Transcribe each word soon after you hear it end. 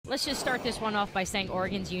Let's just start this one off by saying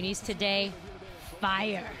Oregon's unis today,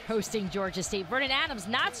 fire, hosting Georgia State. Vernon Adams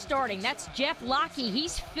not starting. That's Jeff Lockie.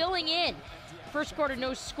 He's filling in. First quarter,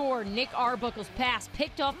 no score. Nick Arbuckle's pass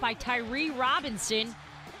picked off by Tyree Robinson.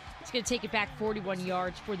 He's going to take it back 41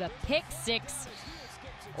 yards for the pick six.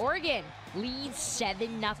 Oregon leads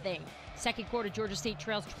 7-0. Second quarter, Georgia State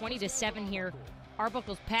trails 20-7 here.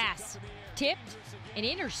 Arbuckle's pass tipped and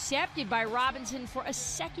intercepted by Robinson for a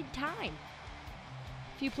second time.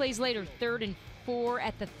 A few plays later, 3rd and 4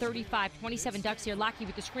 at the 35. 27 Ducks here. Lockie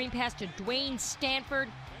with the screen pass to Dwayne Stanford.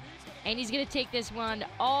 And he's going to take this one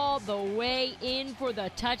all the way in for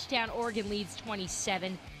the touchdown. Oregon leads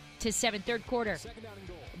 27-7. Third quarter.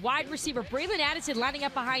 Wide receiver Braylon Addison lining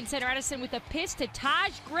up behind center. Addison with a pitch to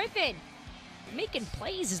Taj Griffin. Making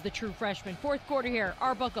plays as the true freshman. Fourth quarter here.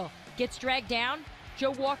 Arbuckle gets dragged down.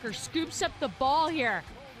 Joe Walker scoops up the ball here.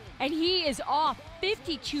 And he is off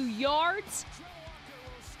 52 yards.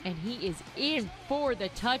 And he is in for the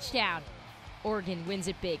touchdown. Oregon wins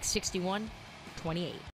it big, 61-28.